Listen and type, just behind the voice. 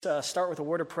Start with a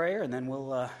word of prayer, and then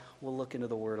we'll look into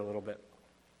the word a little bit.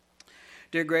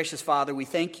 Dear gracious Father, we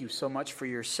thank you so much for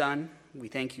your Son. We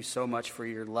thank you so much for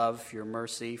your love, your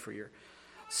mercy, for your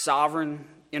sovereign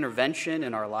intervention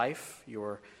in our life,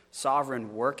 your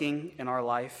sovereign working in our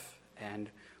life.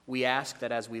 And we ask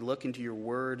that as we look into your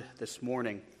word this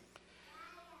morning,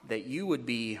 that you would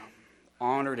be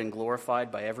honored and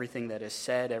glorified by everything that is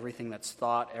said, everything that's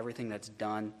thought, everything that's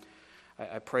done.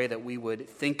 I pray that we would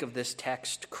think of this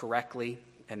text correctly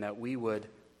and that we would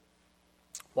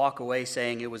walk away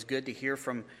saying it was good to hear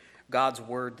from God's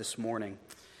word this morning.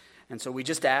 And so we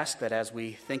just ask that as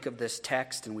we think of this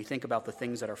text and we think about the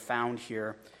things that are found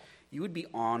here, you would be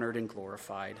honored and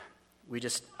glorified. I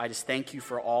just thank you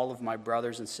for all of my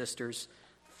brothers and sisters,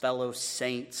 fellow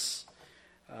saints,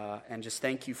 and just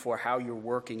thank you for how you're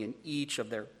working in each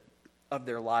of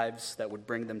their lives that would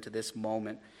bring them to this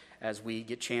moment as we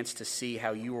get a chance to see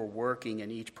how you are working in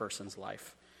each person's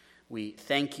life. We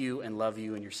thank you and love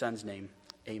you in your Son's name.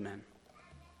 Amen.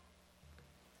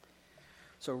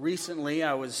 So recently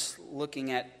I was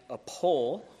looking at a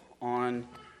poll on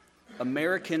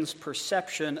Americans'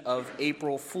 perception of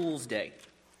April Fool's Day.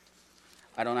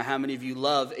 I don't know how many of you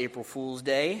love April Fool's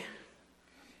Day.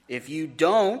 If you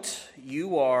don't,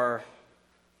 you are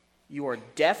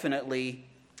definitely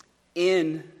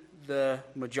in the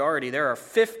majority. There are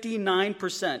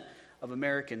 59% of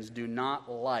Americans do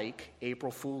not like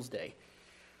April Fool's Day.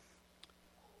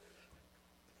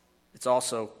 It's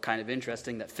also kind of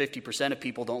interesting that 50% of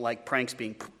people don't like pranks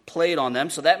being played on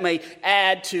them, so that may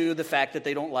add to the fact that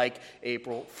they don't like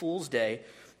April Fool's Day.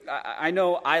 I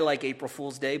know I like April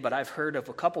Fool's Day, but I've heard of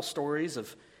a couple stories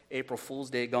of April Fool's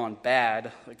Day gone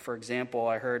bad. Like, for example,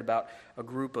 I heard about a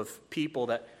group of people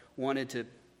that wanted to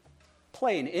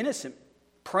play an innocent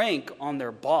prank on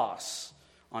their boss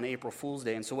on April Fool's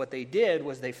Day. And so what they did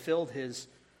was they filled his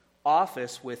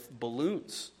office with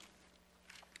balloons.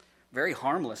 Very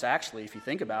harmless, actually, if you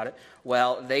think about it.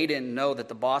 Well, they didn't know that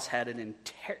the boss had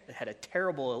a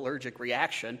terrible allergic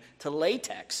reaction to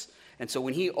latex. And so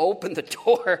when he opened the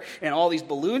door and all these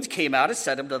balloons came out, it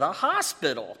sent him to the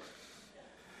hospital.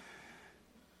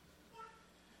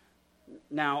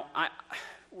 Now,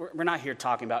 we're not here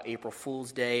talking about April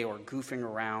Fool's Day or goofing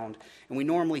around, and we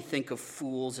normally think of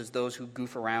fools as those who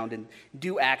goof around and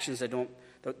do actions that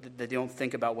they don't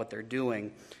think about what they're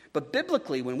doing. But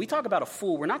biblically, when we talk about a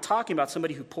fool, we're not talking about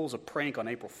somebody who pulls a prank on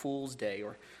April Fool's Day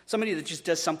or somebody that just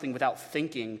does something without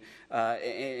thinking,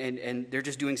 and they're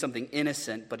just doing something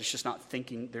innocent, but it's just not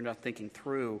thinking. They're not thinking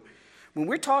through. When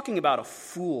we're talking about a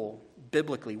fool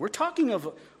biblically, we're talking of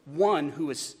one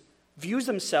who views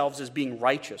themselves as being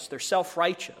righteous. They're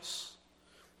self-righteous.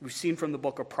 We've seen from the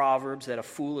book of Proverbs that a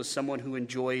fool is someone who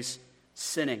enjoys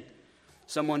sinning,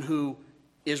 someone who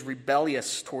is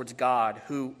rebellious towards God,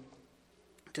 who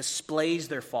displays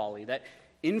their folly, that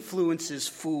influences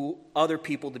other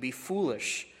people to be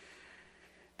foolish.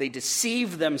 They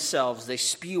deceive themselves. They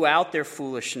spew out their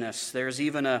foolishness. There's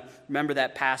even remember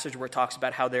that passage where it talks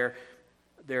about how they're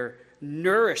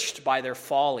nourished by their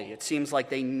folly. It seems like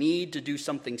they need to do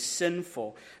something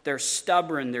sinful. They're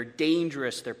stubborn, they're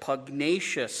dangerous, they're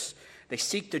pugnacious. They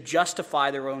seek to justify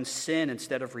their own sin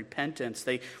instead of repentance.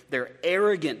 They're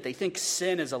arrogant. They think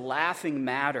sin is a laughing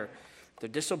matter. They're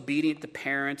disobedient to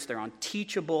parents. They're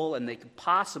unteachable, and they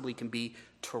possibly can be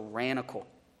tyrannical.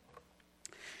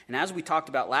 And as we talked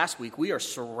about last week, we are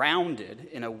surrounded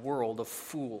in a world of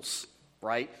fools.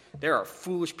 Right? There are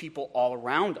foolish people all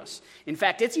around us. In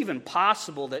fact, it's even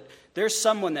possible that there's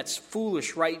someone that's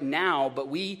foolish right now, but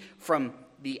we, from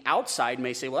the outside,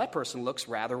 may say, well, that person looks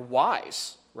rather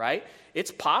wise, right? It's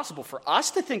possible for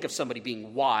us to think of somebody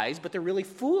being wise, but they're really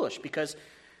foolish, because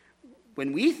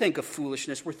when we think of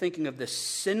foolishness, we're thinking of this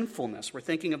sinfulness. We're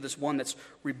thinking of this one that's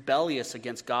rebellious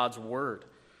against God's word.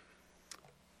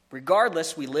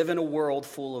 Regardless, we live in a world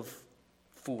full of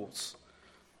fools.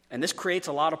 And this creates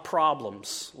a lot of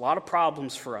problems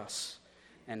for us.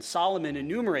 And Solomon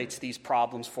enumerates these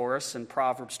problems for us in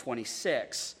Proverbs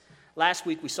 26. Last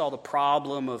week we saw the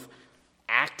problem of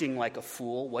acting like a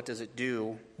fool. What does it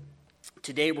do?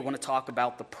 Today we're going to talk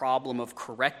about the problem of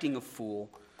correcting a fool,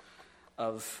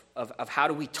 of how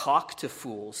do we talk to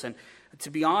fools. And to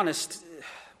be honest,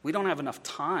 we don't have enough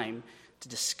time to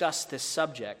discuss this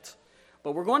subject.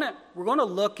 But we're going to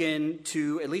look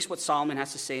into at least what Solomon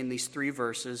has to say in these three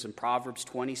verses in Proverbs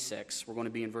 26. We're going to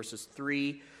be in verses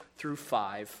 3 through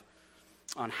 5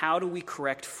 on how do we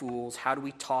correct fools, how do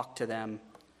we talk to them.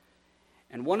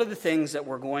 And one of the things that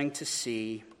we're going to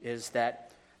see is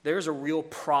that there's a real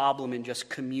problem in just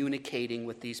communicating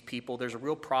with these people. There's a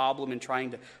real problem in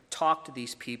trying to talk to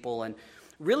these people. And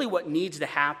really what needs to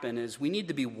happen is we need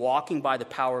to be walking by the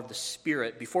power of the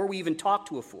Spirit before we even talk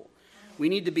to a fool. We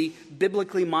need to be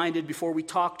biblically minded before we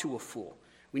talk to a fool.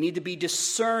 We need to be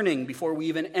discerning before we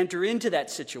even enter into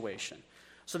that situation,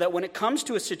 so that when it comes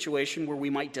to a situation where we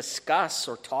might discuss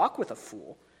or talk with a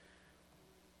fool,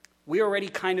 we already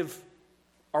kind of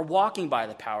are walking by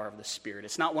the power of the Spirit.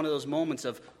 It's not one of those moments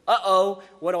of, uh-oh,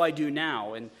 what do I do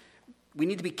now? And we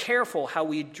need to be careful how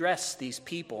we address these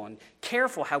people and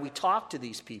careful how we talk to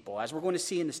these people. As we're going to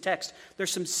see in this text,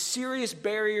 there's some serious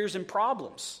barriers and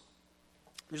problems.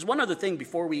 There's one other thing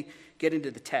before we get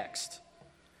into the text.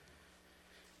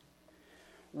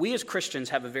 We as Christians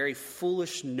have a very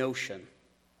foolish notion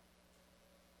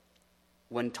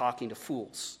when talking to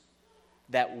fools,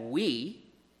 that we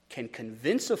can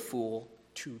convince a fool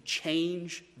to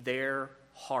change their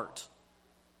heart.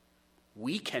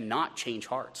 We cannot change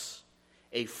hearts.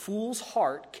 A fool's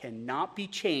heart cannot be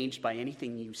changed by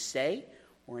anything you say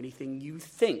or anything you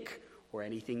think or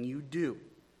anything you do.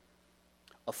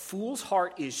 A fool's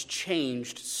heart is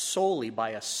changed solely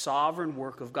by a sovereign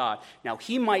work of God. Now,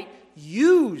 he might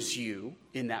use you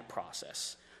in that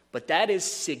process, but that is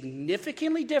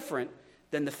significantly different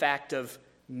than the fact of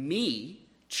me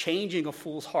changing a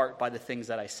fool's heart by the things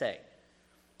that I say.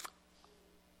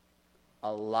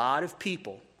 A lot of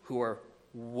people who are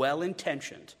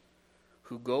well-intentioned,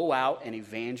 who go out and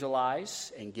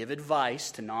evangelize and give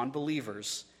advice to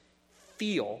non-believers,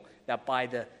 feel that by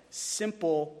the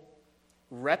simple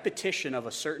repetition of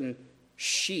a certain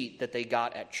sheet that they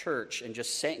got at church and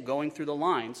just going through the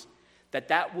lines,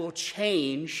 that will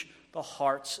change the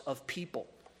hearts of people.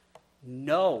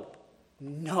 No.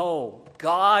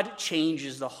 God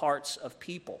changes the hearts of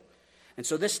people. And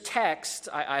so this text,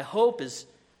 I hope,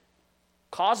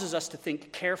 causes us to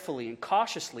think carefully and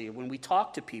cautiously when we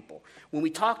talk to people. When we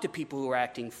talk to people who are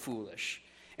acting foolish.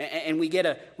 And we get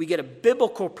a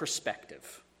biblical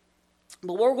perspective.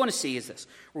 But what we're going to see is this.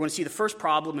 We're going to see the first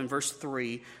problem in verse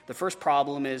 3. The first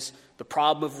problem is the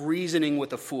problem of reasoning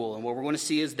with a fool. And what we're going to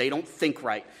see is they don't think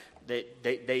right.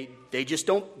 They just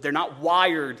don't, they're not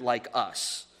wired like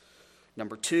us.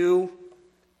 Number 2,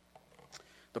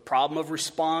 the problem of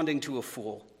responding to a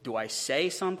fool. Do I say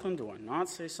something? Do I not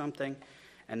say something?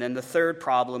 And then the third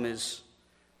problem is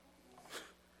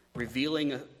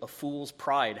revealing a fool's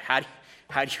pride. How do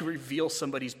you reveal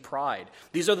somebody's pride?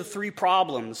 These are the 3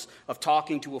 problems of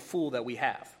talking to a fool that we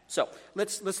have. So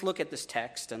let's look at this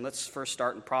text, and let's first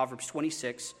start in Proverbs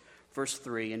 26, verse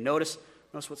 3. And notice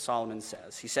what Solomon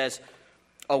says. He says,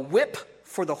 "A whip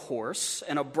for the horse,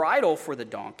 and a bridle for the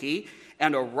donkey,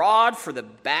 and a rod for the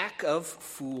back of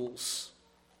fools."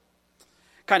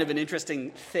 Kind of an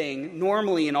interesting thing.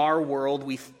 Normally in our world,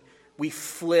 we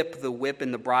flip the whip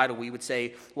and the bridle. We would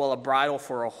say, well, a bridle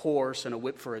for a horse and a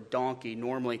whip for a donkey.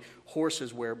 Normally,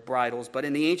 horses wear bridles. But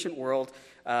in the ancient world,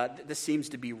 this seems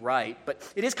to be right. But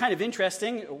it is kind of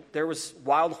interesting. There was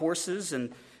wild horses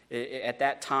at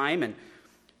that time, and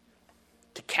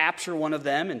to capture one of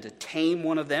them and to tame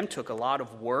one of them took a lot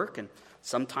of work, and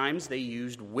sometimes they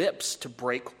used whips to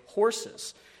break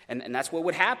horses. And that's what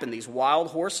would happen. These wild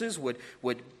horses would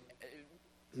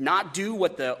not do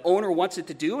what the owner wants it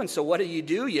to do, and so what do?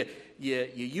 You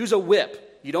use a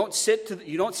whip. You don't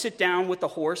sit down with the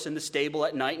horse in the stable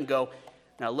at night and go,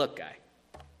 "Now look, guy,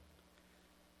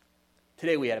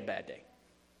 today we had a bad day.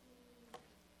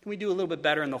 Can we do a little bit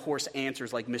better?" And the horse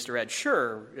answers like Mr. Ed,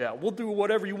 "Sure, yeah, we'll do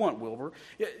whatever you want, Wilbur."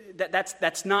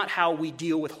 That's not how we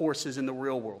deal with horses in the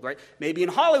real world, right? Maybe in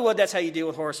Hollywood that's how you deal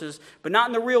with horses, but not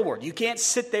in the real world. You can't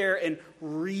sit there and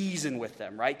reason with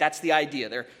them, right? That's the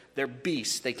idea. They're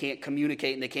beasts. They can't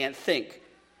communicate and they can't think.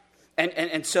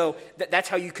 And so that's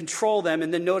how you control them.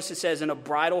 And then notice it says, "in a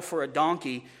bridle for a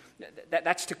donkey."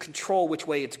 That's to control which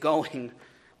way it's going.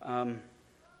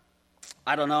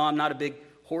 I don't know. I'm not a big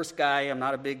horse guy. I'm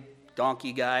not a big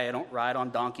donkey guy. I don't ride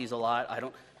on donkeys a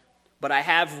lot. But I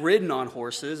have ridden on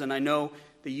horses, and I know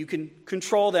that you can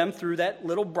control them through that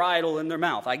little bridle in their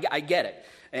mouth. I get it.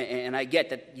 And I get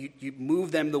that you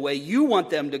move them the way you want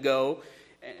them to go.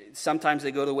 Sometimes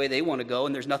they go the way they want to go,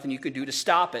 and there's nothing you can do to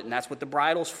stop it, and that's what the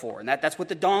bridle's for. And that's what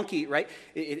the donkey, right?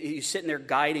 You're sitting there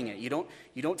guiding it. You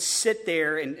don't sit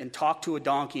there and talk to a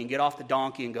donkey and get off the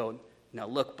donkey and go, "Now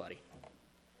look, buddy,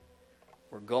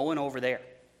 we're going over there.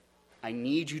 I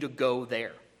need you to go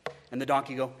there." And the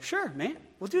donkey go, "Sure, man,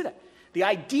 we'll do that." The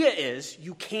idea is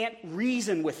you can't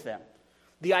reason with them.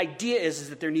 The idea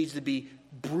is that there needs to be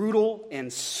brutal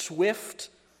and swift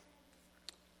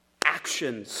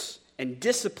actions and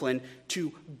discipline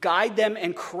to guide them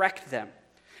and correct them.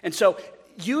 And so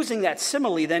using that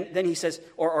simile, then he says,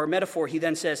 or metaphor, he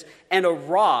then says, "and a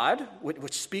rod,"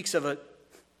 which speaks of a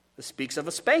This speaks of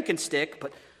a spanking stick,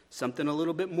 but something a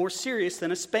little bit more serious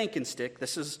than a spanking stick.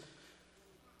 This is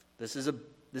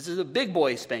a big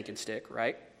boy spanking stick,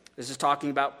 right? This is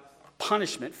talking about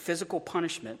punishment, physical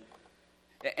punishment.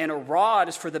 And a rod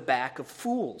is for the back of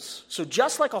fools. So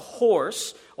just like a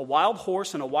wild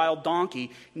horse and a wild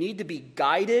donkey need to be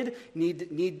guided,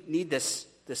 need this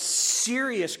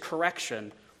serious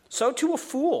correction, so too a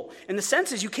fool. And the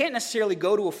sense is you can't necessarily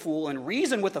go to a fool and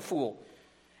reason with a fool.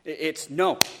 It's,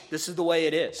 no, this is the way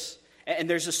it is. And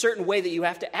there's a certain way that you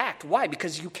have to act. Why?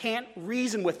 Because you can't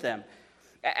reason with them.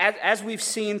 As we've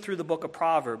seen through the book of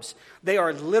Proverbs, they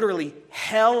are literally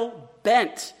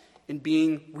hell-bent in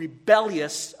being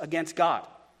rebellious against God.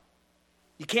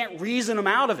 You can't reason them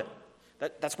out of it.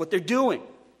 That's what they're doing.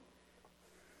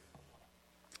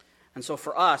 And so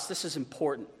for us, this is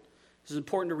important. This is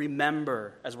important to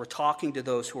remember as we're talking to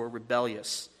those who are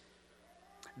rebellious.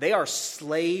 They are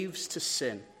slaves to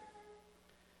sin.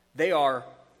 They are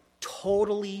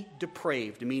totally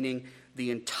depraved, meaning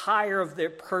the entire of their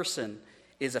person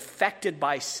is affected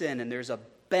by sin, and there's a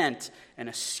bent and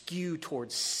a skew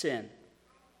towards sin.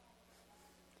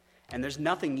 And there's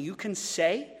nothing you can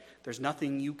say, there's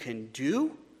nothing you can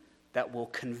do that will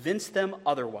convince them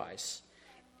otherwise.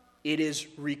 It is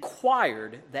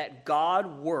required that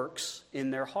God works in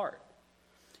their heart.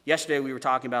 Yesterday we were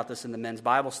talking about this in the men's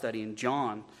Bible study in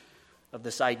John, of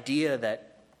this idea that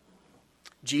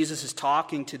Jesus is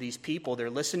talking to these people.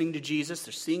 They're listening to Jesus,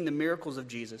 they're seeing the miracles of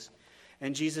Jesus.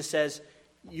 And Jesus says,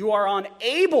 you are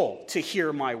unable to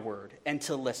hear my word and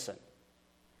to listen.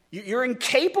 You're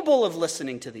incapable of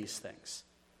listening to these things.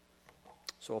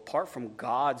 So apart from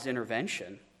God's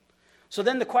intervention. So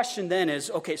then the question then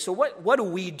is, okay, so what do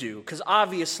we do? Because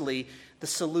obviously the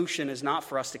solution is not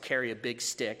for us to carry a big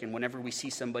stick, and whenever we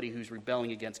see somebody who's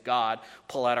rebelling against God,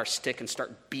 pull out our stick and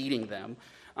start beating them.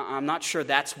 I'm not sure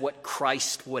that's what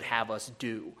Christ would have us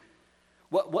do.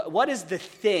 What is the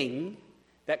thing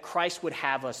that Christ would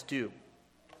have us do?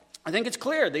 I think it's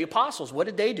clear. The apostles, what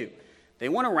did they do? They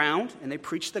went around and they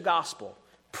preached the gospel,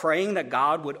 praying that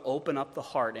God would open up the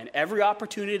heart. And every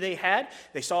opportunity they had,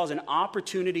 they saw as an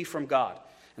opportunity from God.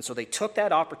 And so they took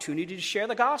that opportunity to share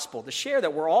the gospel, to share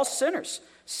that we're all sinners,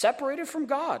 separated from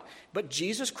God. But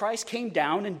Jesus Christ came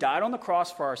down and died on the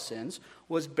cross for our sins,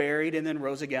 was buried, and then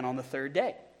rose again on the third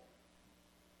day.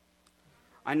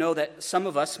 I know that some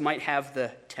of us might have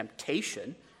the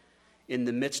temptation in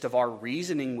the midst of our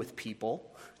reasoning with people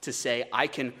to say, I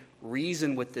can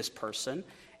reason with this person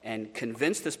and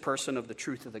convince this person of the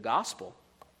truth of the gospel.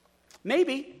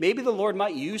 Maybe the Lord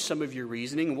might use some of your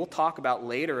reasoning, and we'll talk about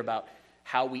later about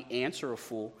how we answer a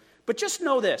fool. But just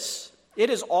know this, it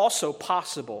is also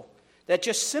possible that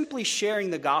just simply sharing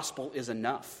the gospel is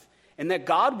enough, and that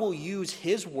God will use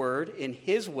his word in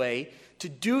his way to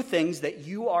do things that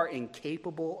you are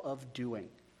incapable of doing,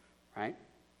 right?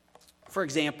 For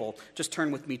example, just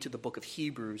turn with me to the book of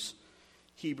Hebrews,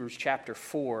 Hebrews chapter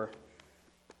 4.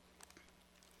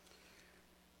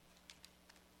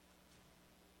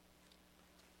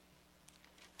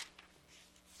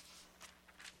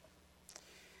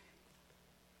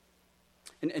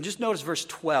 And just notice verse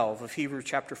 12 of Hebrews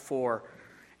chapter 4.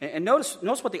 And notice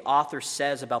what the author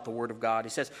says about the Word of God. He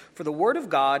says, for the Word of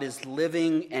God is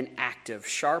living and active,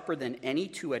 sharper than any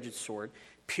two-edged sword,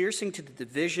 piercing to the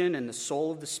division and the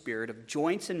soul of the spirit, of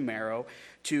joints and marrow,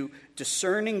 to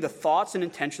discerning the thoughts and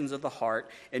intentions of the heart.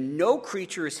 And no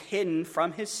creature is hidden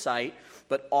from his sight,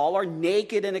 but all are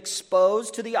naked and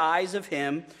exposed to the eyes of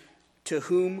him to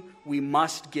whom we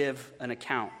must give an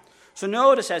account. So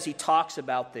notice as he talks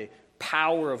about the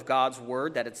power of God's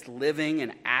word, that it's living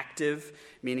and active,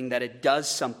 meaning that it does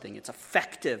something. It's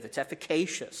effective. It's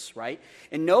efficacious, right?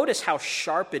 And notice how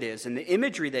sharp it is and the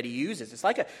imagery that he uses. It's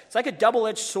like a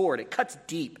double-edged sword. It cuts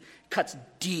deep. It cuts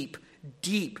deep,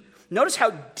 deep. Notice how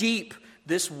deep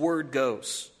this word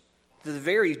goes. To the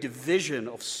very division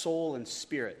of soul and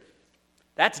spirit.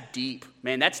 That's deep,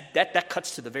 man. That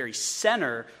cuts to the very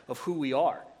center of who we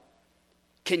are.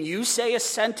 Can you say a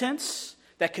sentence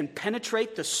that can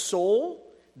penetrate the soul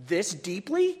this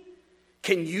deeply?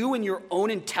 Can you in your own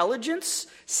intelligence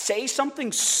say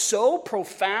something so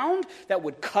profound that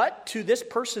would cut to this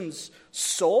person's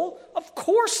soul? Of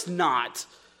course not.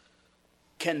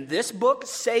 Can this book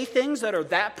say things that are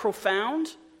that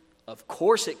profound? Of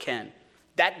course it can.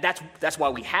 That's why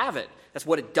we have it. That's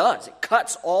what it does. It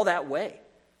cuts all that way.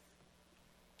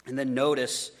 And then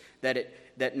notice that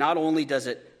not only does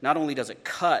it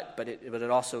cut, but it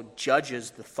also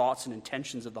judges the thoughts and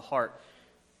intentions of the heart.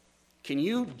 Can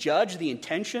you judge the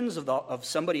intentions of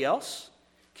somebody else?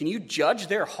 Can you judge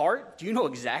their heart? Do you know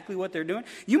exactly what they're doing?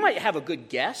 You might have a good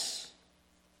guess.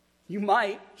 We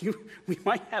might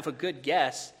have a good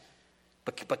guess,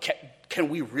 but can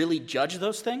we really judge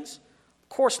those things? Of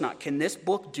course not. Can this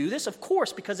book do this? Of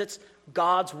course, because it's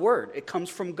God's word. It comes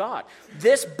from God.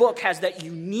 This book has that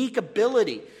unique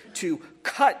ability to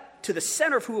cut to the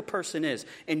center of who a person is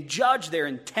and judge their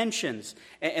intentions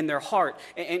and their heart.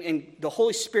 And the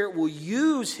Holy Spirit will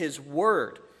use his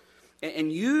word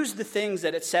and use the things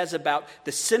that it says about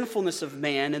the sinfulness of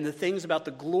man and the things about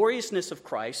the gloriousness of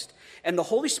Christ. And the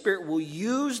Holy Spirit will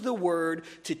use the word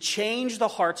to change the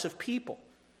hearts of people.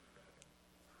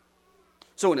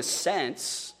 So in a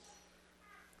sense,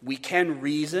 we can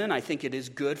reason. I think it is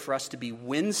good for us to be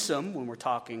winsome when we're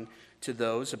talking to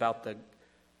those about the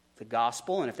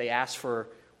gospel. And if they ask for,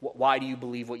 why do you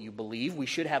believe what you believe, we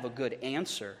should have a good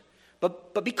answer.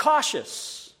 But be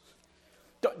cautious.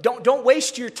 Don't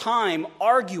waste your time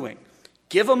arguing.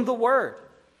 Give them the word.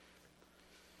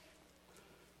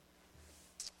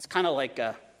 It's kind of like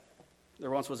there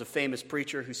once was a famous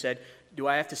preacher who said, do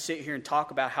I have to sit here and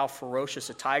talk about how ferocious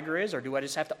a tiger is, or do I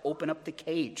just have to open up the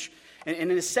cage? And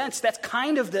in a sense, that's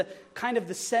kind of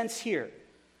the sense here.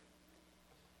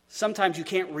 Sometimes you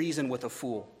can't reason with a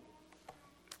fool.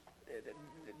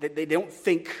 They don't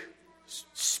think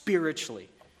spiritually.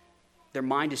 Their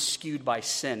mind is skewed by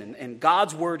sin, and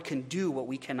God's word can do what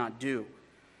we cannot do.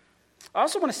 I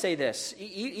also want to say this.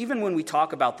 Even when we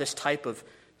talk about this type of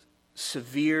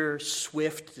severe,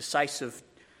 swift, decisive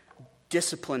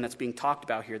discipline that's being talked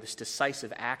about here, this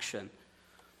decisive action,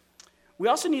 we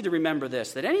also need to remember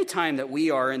this, that any time that we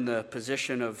are in the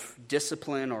position of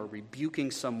discipline or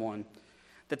rebuking someone,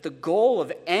 that the goal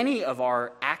of any of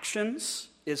our actions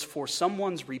is for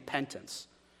someone's repentance.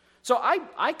 So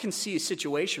I can see a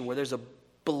situation where there's a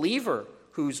believer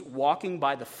who's walking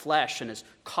by the flesh and is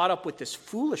caught up with this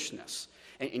foolishness.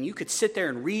 And you could sit there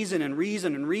and reason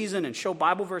and show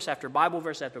Bible verse after Bible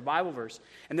verse after Bible verse.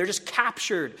 And they're just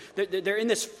captured. They're in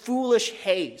this foolish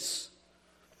haze.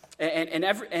 And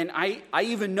I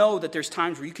even know that there's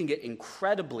times where you can get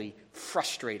incredibly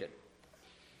frustrated.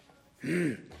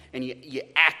 And you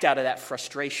act out of that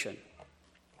frustration.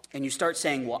 And you start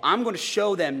saying, well, I'm going to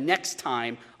show them next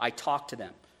time I talk to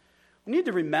them. We need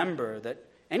to remember that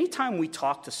anytime we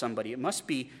talk to somebody, it must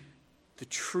be the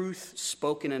truth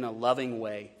spoken in a loving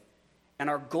way. And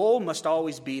our goal must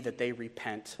always be that they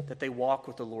repent, that they walk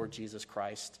with the Lord Jesus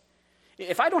Christ.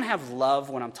 If I don't have love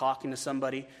when I'm talking to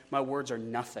somebody, my words are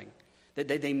nothing.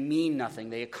 They mean nothing.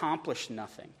 They accomplish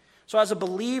nothing. So as a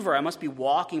believer, I must be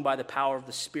walking by the power of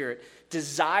the Spirit,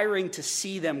 desiring to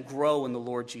see them grow in the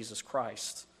Lord Jesus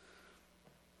Christ.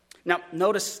 Now,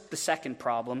 notice the second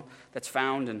problem that's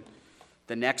found in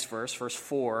the next verse, verse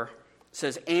 4. It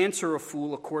says, answer a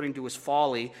fool according to his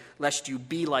folly, lest you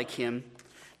be like him.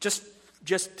 Just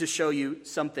to show you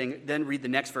something, then read the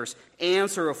next verse.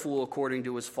 Answer a fool according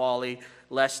to his folly,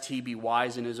 lest he be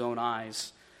wise in his own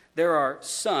eyes. There are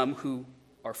some who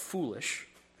are foolish.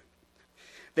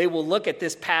 They will look at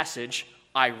this passage,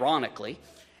 ironically,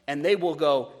 and they will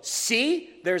go, see,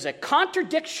 there's a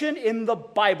contradiction in the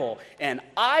Bible, and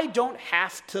I don't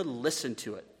have to listen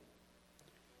to it.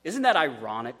 Isn't that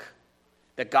ironic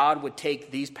that God would take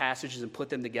these passages and put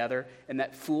them together, and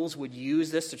that fools would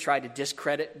use this to try to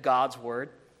discredit God's word?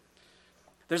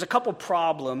 There's a couple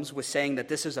problems with saying that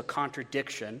this is a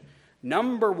contradiction.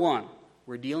 Number one,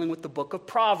 we're dealing with the book of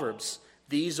Proverbs.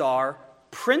 These are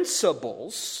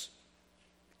principles.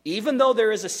 Even though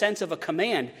there is a sense of a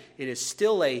command, it is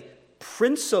still a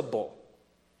principle.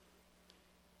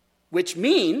 Which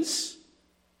means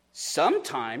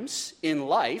sometimes in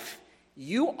life,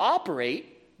 you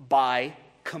operate by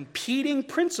competing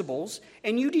principles,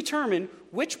 and you determine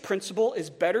which principle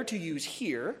is better to use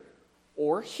here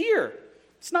or here.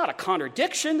 It's not a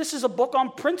contradiction. This is a book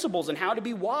on principles and how to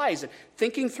be wise and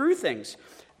thinking through things.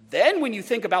 Then when you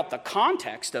think about the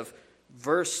context of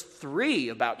verse 3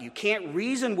 about you can't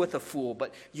reason with a fool,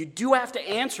 but you do have to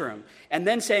answer him. And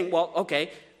then saying, well,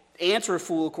 okay, answer a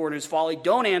fool according to his folly.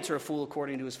 Don't answer a fool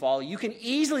according to his folly. You can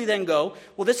easily then go,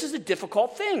 well, this is a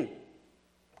difficult thing.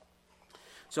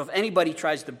 So if anybody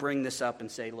tries to bring this up and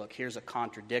say, look, here's a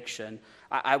contradiction,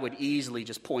 I would easily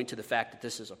just point to the fact that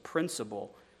this is a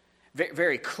principle.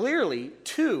 Very clearly,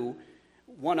 too,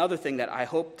 one other thing that I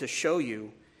hope to show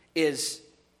you is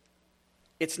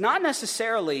it's not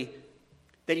necessarily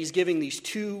that he's giving these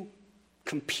two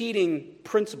competing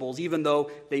principles, even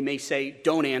though they may say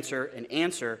don't answer and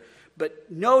answer.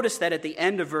 But notice that at the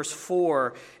end of verse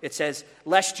 4, it says,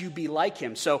 lest you be like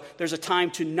him. So there's a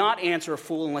time to not answer a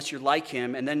fool unless you're like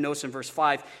him. And then notice in verse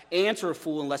 5, answer a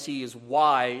fool unless he is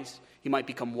wise. He might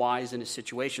become wise in his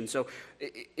situation. So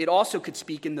it also could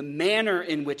speak in the manner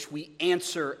in which we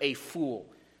answer a fool,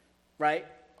 right?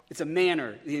 It's a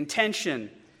manner, the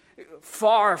intention,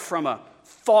 far from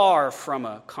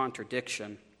a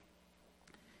contradiction.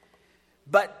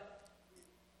 But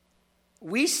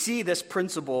we see this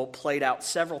principle played out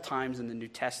several times in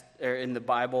the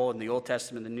Bible, in the Old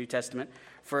Testament, the New Testament.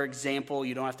 For example,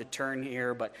 you don't have to turn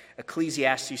here, but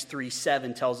Ecclesiastes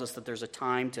 3:7 tells us that there's a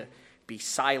time to be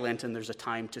silent and there's a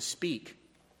time to speak.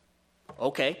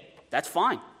 Okay, that's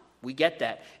fine. We get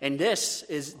that. And this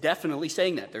is definitely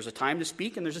saying that. There's a time to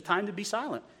speak and there's a time to be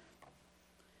silent.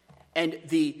 And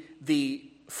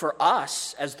for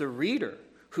us, as the reader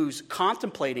who's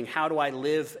contemplating how do I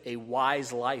live a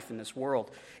wise life in this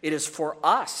world, it is for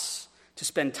us to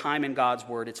spend time in God's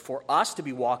Word. It's for us to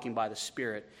be walking by the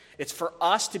Spirit. It's for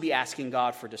us to be asking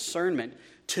God for discernment,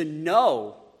 to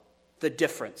know the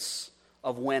difference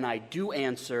of when I do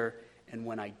answer and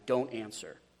when I don't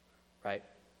answer, right?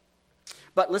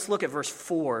 But let's look at verse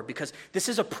 4, because this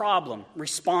is a problem,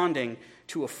 responding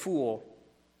to a fool.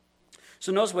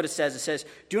 So notice what it says. It says,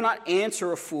 do not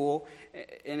answer a fool,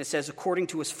 and it says, according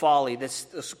to his folly. This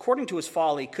according to his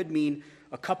folly could mean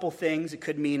a couple things. It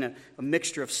could mean a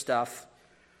mixture of stuff.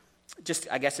 Just,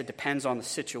 I guess it depends on the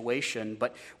situation.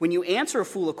 But when you answer a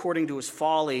fool according to his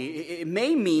folly, it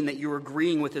may mean that you're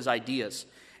agreeing with his ideas,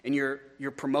 and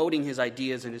you're promoting his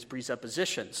ideas and his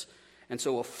presuppositions. And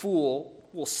so a fool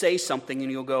will say something, and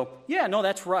you'll go, yeah, no,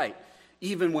 that's right,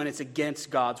 even when it's against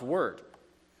God's word.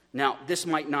 Now, this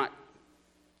might not,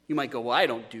 you might go, well, I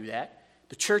don't do that.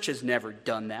 The church has never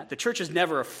done that. The church has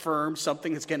never affirmed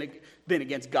something that's been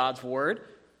against God's word.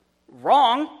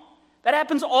 Wrong. That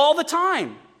happens all the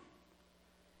time.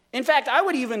 In fact, I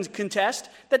would even contest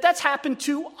that that's happened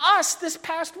to us this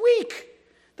past week.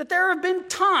 That there have been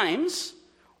times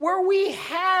where we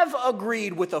have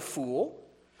agreed with a fool,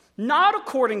 not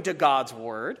according to God's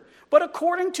word, but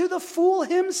according to the fool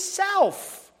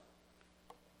himself.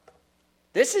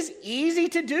 This is easy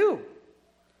to do.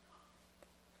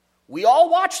 We all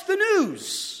watch the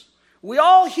news. We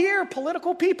all hear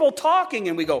political people talking,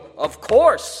 and we go, of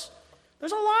course.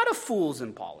 There's a lot of fools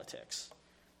in politics.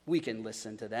 We can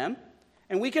listen to them,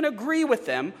 and we can agree with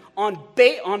them on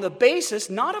the basis,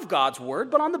 not of God's word,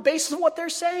 but on the basis of what they're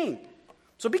saying.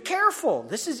 So be careful.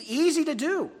 This is easy to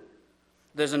do.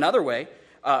 There's another way.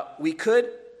 We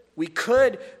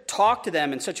could talk to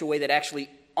them in such a way that actually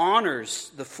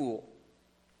honors the fool.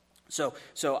 So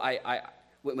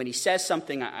when he says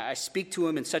something, I speak to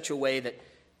him in such a way that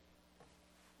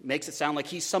makes it sound like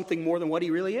he's something more than what he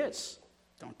really is.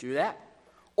 Don't do that.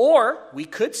 Or we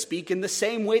could speak in the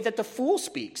same way that the fool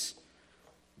speaks.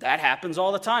 That happens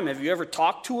all the time. Have you ever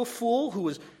talked to a fool who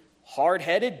was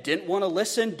hard-headed, didn't want to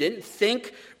listen, didn't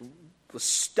think, was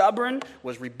stubborn,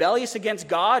 was rebellious against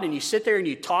God, and you sit there and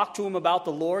you talk to him about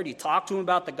the Lord, you talk to him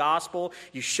about the gospel,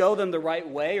 you show them the right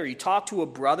way, or you talk to a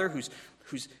brother who's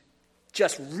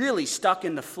just really stuck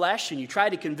in the flesh, and you try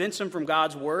to convince them from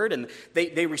God's word, and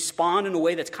they respond in a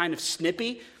way that's kind of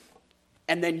snippy,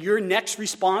 and then your next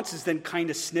response is then kind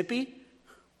of snippy,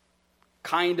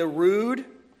 kind of rude,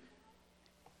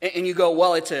 and you go,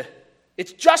 well,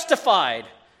 it's justified.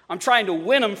 I'm trying to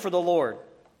win them for the Lord.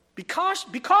 Be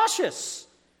cautious.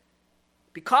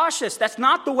 Be cautious. That's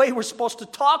not the way we're supposed to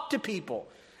talk to people.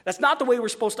 That's not the way we're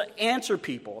supposed to answer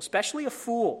people, especially a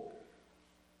fool.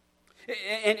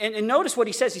 And notice what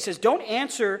he says. He says, don't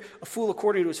answer a fool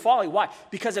according to his folly. Why?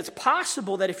 Because it's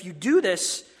possible that if you do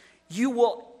this, you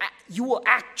will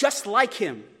act just like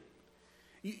him.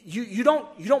 You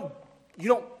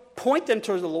don't point them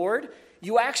to the Lord.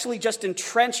 You actually just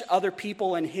entrench other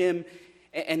people in him,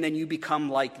 and then you become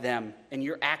like them, and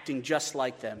you're acting just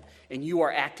like them, and you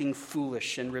are acting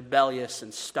foolish and rebellious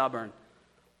and stubborn.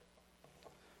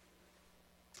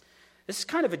 This is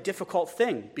kind of a difficult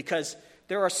thing, because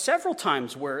there are several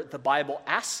times where the Bible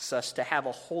asks us to have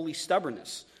a holy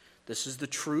stubbornness. This is the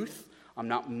truth. I'm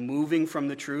not moving from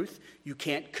the truth. You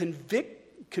can't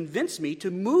convince me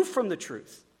to move from the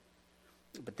truth.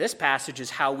 But this passage is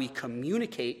how we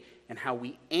communicate and how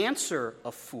we answer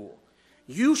a fool.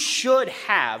 You should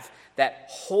have that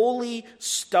holy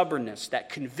stubbornness, that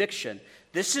conviction.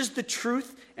 This is the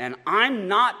truth, and I'm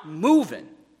not moving.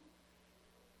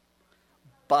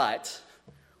 But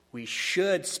we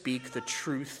should speak the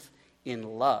truth in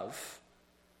love,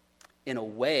 in a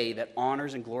way that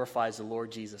honors and glorifies the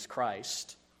Lord Jesus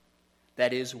Christ,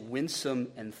 that is winsome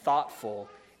and thoughtful,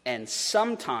 and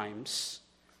sometimes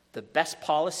the best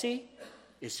policy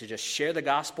is to just share the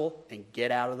gospel and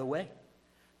get out of the way.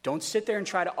 Don't sit there and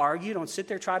try to argue. Don't sit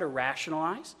there and try to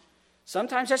rationalize.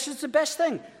 Sometimes that's just the best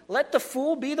thing. Let the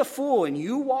fool be the fool, and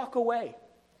you walk away.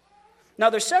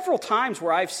 Now, there's several times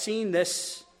where I've seen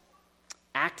this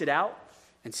acted out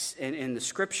in the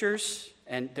scriptures,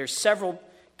 And there's several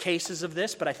cases of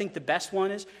this, but I think the best one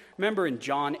is, remember in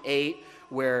John 8,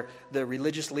 where the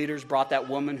religious leaders brought that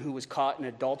woman who was caught in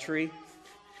adultery?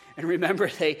 And remember,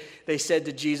 they said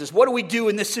to Jesus, what do we do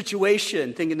in this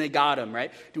situation? Thinking they got him,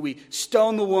 right? Do we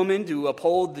stone the woman to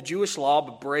uphold the Jewish law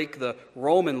but break the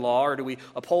Roman law? Or do we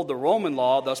uphold the Roman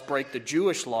law, thus break the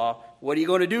Jewish law? What are you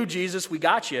going to do, Jesus? We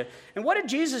got you. And what did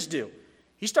Jesus do?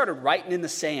 He started writing in the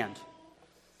sand.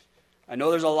 I know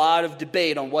there's a lot of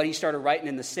debate on what he started writing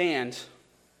in the sand.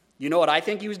 You know what I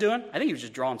think he was doing? I think he was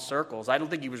just drawing circles. I don't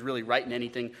think he was really writing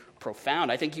anything profound.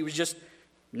 I think he was just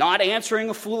not answering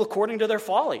a fool according to their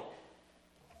folly.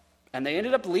 And they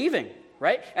ended up leaving,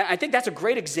 right? And I think that's a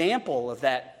great example of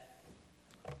that.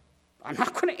 I'm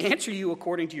not going to answer you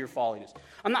according to your folliness.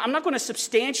 I'm not going to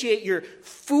substantiate your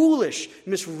foolish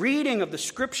misreading of the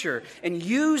Scripture and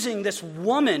using this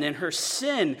woman and her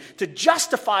sin to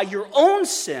justify your own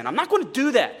sin. I'm not going to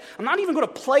do that. I'm not even going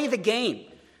to play the game.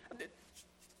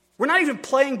 We're not even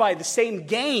playing by the same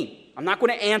game. I'm not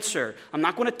going to answer. I'm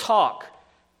not going to talk.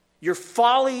 Your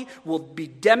folly will be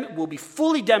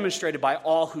fully demonstrated by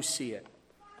all who see it.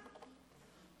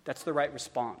 That's the right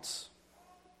response.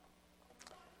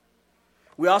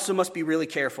 We also must be really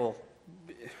careful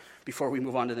before we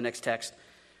move on to the next text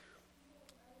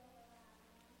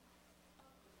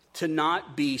to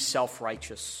not be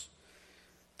self-righteous,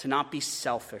 to not be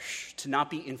selfish, to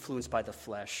not be influenced by the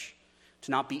flesh,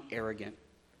 to not be arrogant.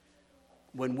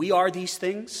 When we are these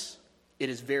things, it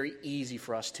is very easy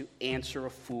for us to answer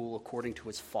a fool according to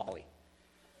his folly.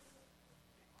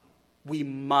 We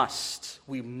must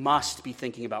be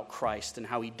thinking about Christ and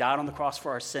how he died on the cross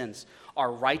for our sins.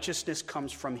 Our righteousness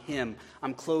comes from him.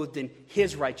 I'm clothed in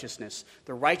his righteousness.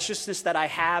 The righteousness that I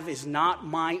have is not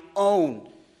my own.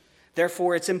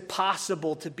 Therefore, it's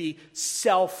impossible to be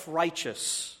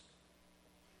self-righteous.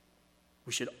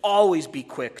 We should always be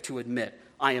quick to admit,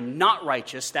 I am not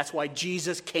righteous. That's why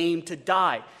Jesus came to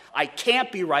die. I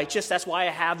can't be righteous. That's why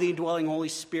I have the indwelling Holy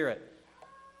Spirit.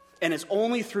 And it's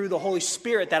only through the Holy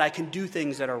Spirit that I can do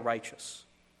things that are righteous.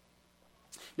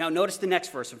 Now notice the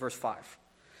next verse in verse 5.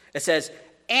 It says,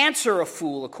 answer a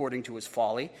fool according to his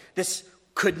folly. This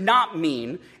could not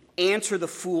mean answer the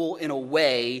fool in a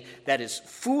way that is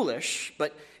foolish,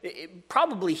 but it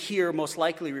probably here most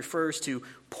likely refers to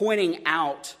pointing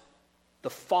out the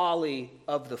folly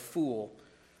of the fool.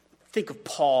 Think of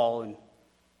Paul and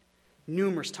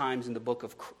numerous times in the book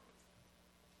of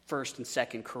 1st and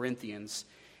 2nd Corinthians.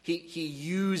 He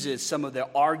uses some of the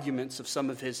arguments of some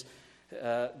of his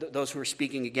those who are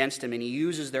speaking against him, and he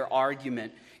uses their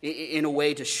argument in a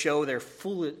way to show their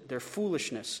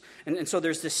foolishness. And so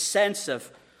there's this sense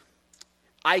of,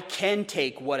 I can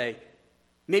take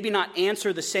maybe not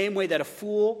answer the same way that a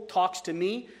fool talks to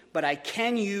me, but I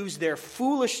can use their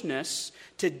foolishness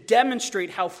to demonstrate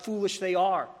how foolish they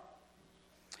are.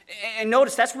 And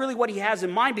notice that's really what he has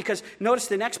in mind, because notice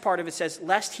the next part of it says,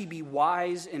 lest he be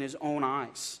wise in his own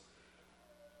eyes.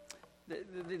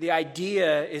 The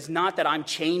idea is not that I'm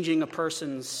changing a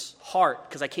person's heart,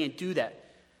 because I can't do that.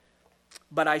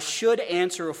 But I should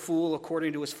answer a fool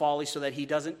according to his folly so that he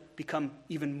doesn't become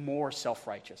even more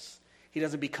self-righteous. He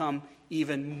doesn't become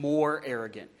even more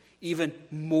arrogant, even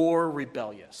more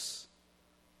rebellious.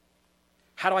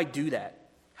 How do I do that?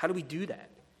 How do we do that?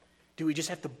 Do we just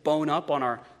have to bone up on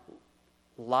our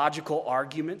logical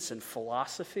arguments and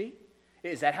philosophy?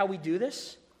 Is that how we do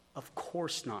this? Of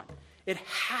course not. It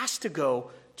has to go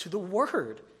to the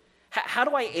Word. How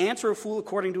do I answer a fool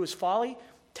according to his folly?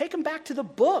 Take him back to the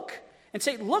book and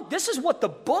say, look, this is what the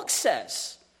book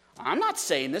says. I'm not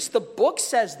saying this. The book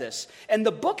says this. And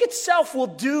the book itself will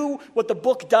do what the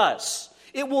book does.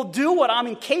 It will do what I'm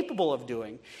incapable of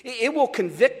doing. It will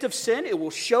convict of sin. It will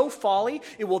show folly.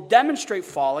 It will demonstrate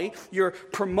folly. You're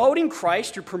promoting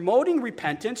Christ. You're promoting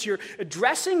repentance. You're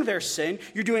addressing their sin.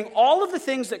 You're doing all of the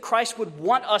things that Christ would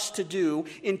want us to do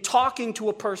in talking to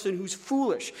a person who's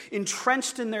foolish,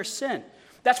 entrenched in their sin.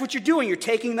 That's what you're doing. You're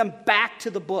taking them back to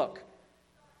the book.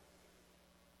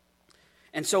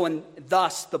 And so,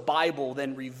 thus, the Bible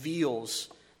then reveals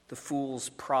the fool's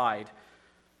pride.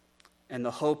 And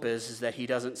the hope is that he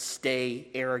doesn't stay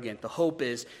arrogant. The hope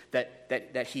is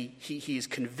that he is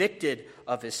convicted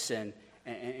of his sin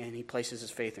and he places his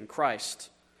faith in Christ.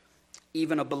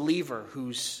 Even a believer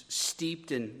who's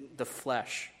steeped in the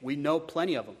flesh. We know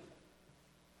plenty of them.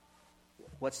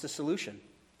 What's the solution?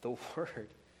 The Word.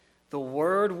 The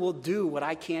Word will do what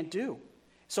I can't do.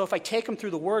 So if I take them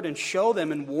through the Word and show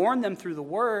them and warn them through the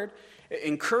Word,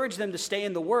 encourage them to stay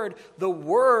in the Word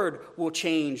will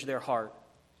change their heart.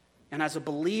 And as a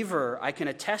believer, I can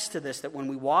attest to this, that when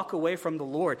we walk away from the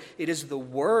Lord, it is the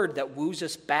word that woos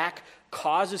us back,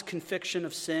 causes conviction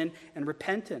of sin and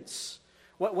repentance.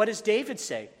 What does David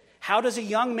say? How does a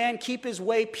young man keep his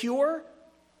way pure?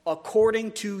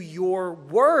 According to your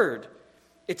word.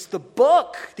 It's the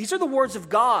book. These are the words of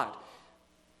God.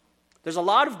 There's a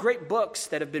lot of great books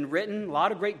that have been written, a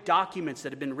lot of great documents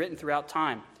that have been written throughout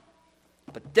time.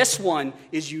 But this one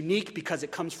is unique because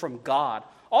it comes from God.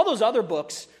 All those other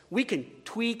books, we can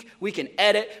tweak, we can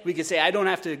edit, we can say, I don't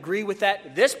have to agree with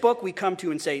that. This book we come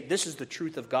to and say, this is the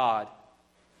truth of God.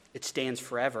 It stands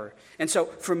forever. And so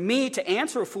for me to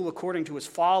answer a fool according to his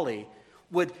folly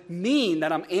would mean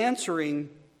that I'm answering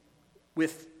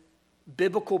with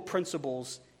biblical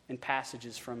principles and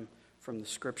passages from the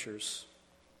scriptures.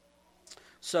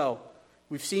 So,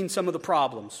 we've seen some of the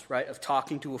problems, right, of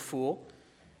talking to a fool.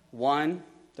 1,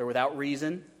 they're without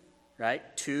reason, right?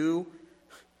 2,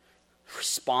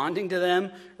 responding to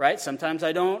them, right? Sometimes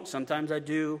I don't, sometimes I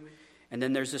do. And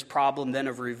then there's this problem then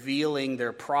of revealing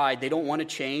their pride. They don't want to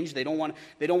change. They don't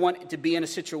want to be in a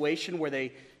situation where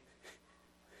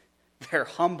they're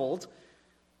humbled.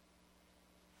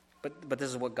 But this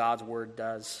is what God's word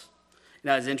does. You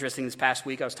know, it's interesting. This past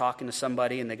week I was talking to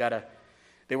somebody and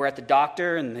they were at the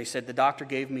doctor and they said, the doctor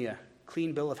gave me a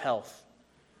clean bill of health.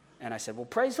 And I said, well,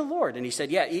 praise the Lord. And he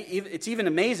said, yeah, it's even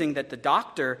amazing that the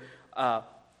doctor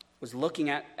was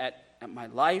looking at my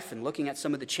life and looking at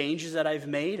some of the changes that I've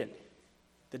made. And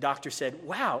the doctor said,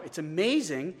 wow, it's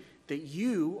amazing that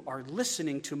you are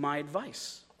listening to my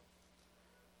advice.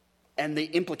 And the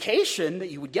implication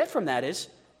that you would get from that is,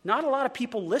 not a lot of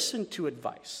people listen to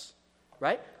advice,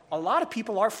 right? A lot of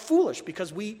people are foolish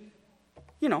because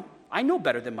I know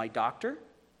better than my doctor.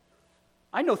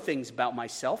 I know things about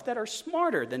myself that are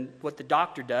smarter than what the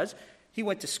doctor does. He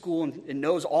went to school and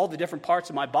knows all the different parts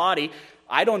of my body.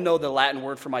 I don't know the Latin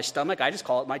word for my stomach. I just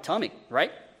call it my tummy,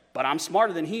 right? But I'm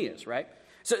smarter than he is, right?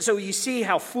 So you see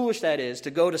how foolish that is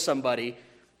to go to somebody,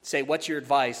 say, what's your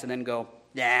advice? And then go,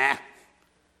 nah,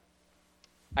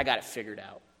 I got it figured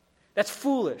out. That's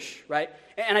foolish, right?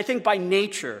 And I think by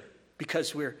nature,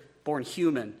 because we're born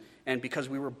human and because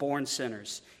we were born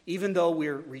sinners, even though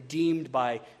we're redeemed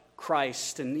by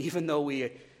Christ and even though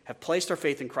we have placed our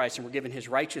faith in Christ and we're given his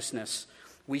righteousness,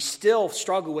 we still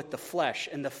struggle with the flesh.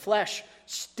 And the flesh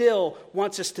still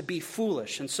wants us to be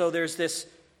foolish. And so there's this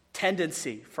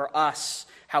tendency for us,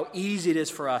 how easy it is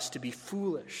for us to be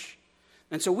foolish.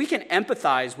 And so we can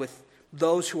empathize with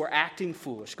those who are acting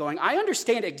foolish, going, I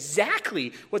understand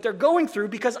exactly what they're going through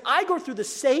because I go through the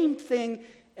same thing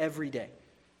every day.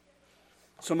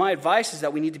 So my advice is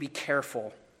that we need to be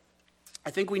careful. I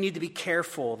think we need to be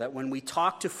careful that when we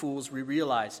talk to fools, we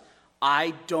realize,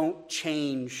 I don't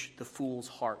change the fool's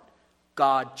heart.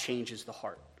 God changes the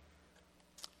heart.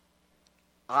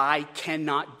 I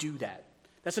cannot do that.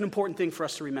 That's an important thing for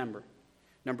us to remember.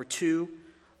 Number 2,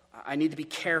 I need to be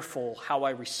careful how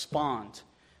I respond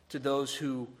to those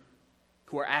who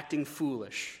are acting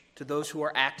foolish, to those who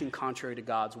are acting contrary to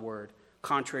God's word,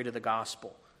 contrary to the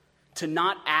gospel. To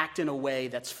not act in a way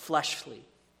that's fleshly,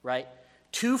 right?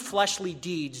 2 fleshly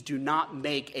deeds do not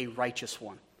make a righteous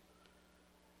one.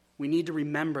 We need to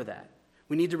remember that.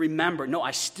 We need to remember, no,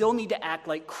 I still need to act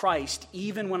like Christ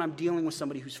even when I'm dealing with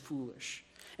somebody who's foolish.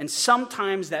 And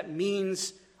sometimes that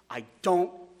means I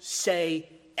don't say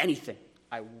anything.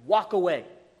 I walk away.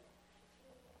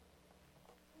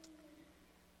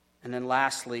 And then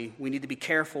lastly, we need to be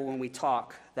careful when we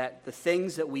talk that the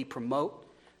things that we promote,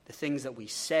 the things that we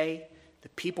say, the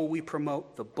people we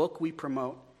promote, the book we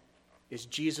promote, is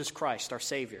Jesus Christ, our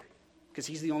Savior. Because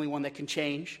he's the only one that can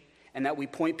change, and that we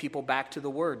point people back to the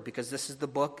Word, because this is the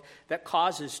book that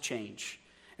causes change.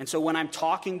 And so when I'm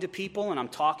talking to people and I'm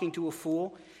talking to a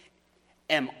fool,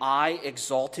 am I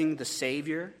exalting the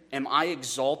Savior? Am I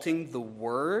exalting the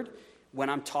Word when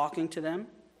I'm talking to them?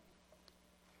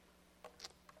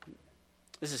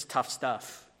 This is tough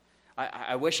stuff.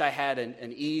 I wish I had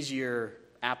an easier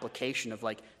application of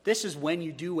this is when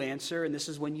you do answer and this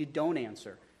is when you don't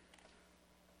answer.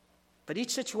 But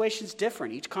each situation is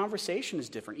different. Each conversation is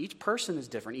different. Each person is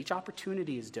different. Each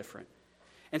opportunity is different.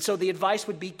 And so the advice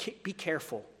would be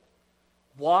careful.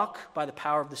 Walk by the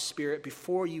power of the Spirit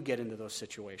before you get into those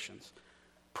situations.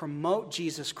 Promote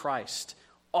Jesus Christ.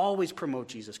 Always promote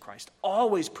Jesus Christ.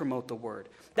 Always promote the Word.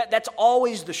 That's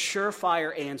always the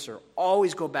surefire answer.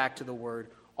 Always go back to the Word.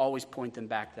 Always point them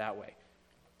back that way.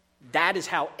 That is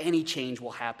how any change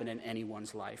will happen in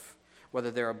anyone's life,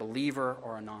 whether they're a believer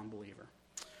or a non-believer.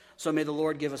 So may the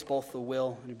Lord give us both the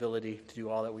will and ability to do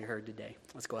all that we heard today.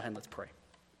 Let's go ahead and let's pray.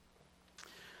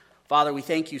 Father, we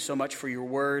thank you so much for your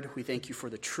Word. We thank you for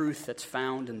the truth that's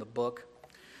found in the book.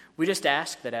 We just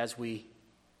ask that as we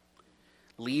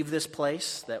leave this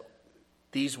place, that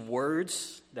these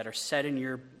words that are said in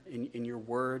your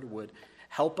word would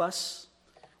help us,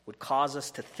 would cause us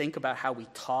to think about how we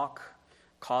talk,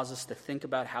 cause us to think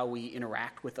about how we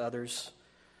interact with others.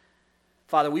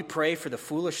 Father, we pray for the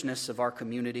foolishness of our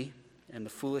community and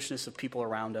the foolishness of people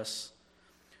around us.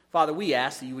 Father, we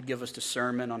ask that you would give us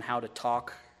discernment on how to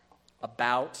talk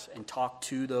about and talk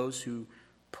to those who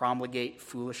promulgate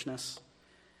foolishness.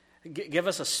 Give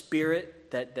us a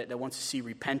spirit that wants to see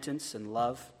repentance and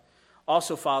love.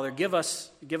 Also, Father, give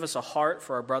us a heart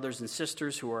for our brothers and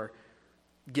sisters who are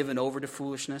given over to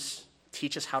foolishness.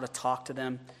 Teach us how to talk to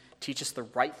them. Teach us the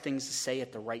right things to say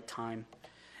at the right time.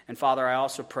 And Father, I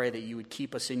also pray that you would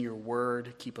keep us in your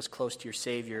word, keep us close to your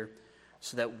Savior,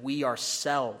 so that we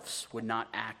ourselves would not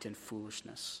act in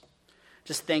foolishness.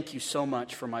 Just thank you so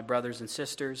much for my brothers and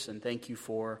sisters, and thank you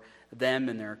for them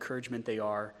and their encouragement they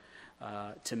are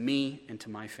to me and to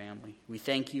my family. We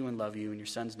thank you and love you in your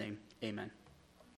Son's name. Amen.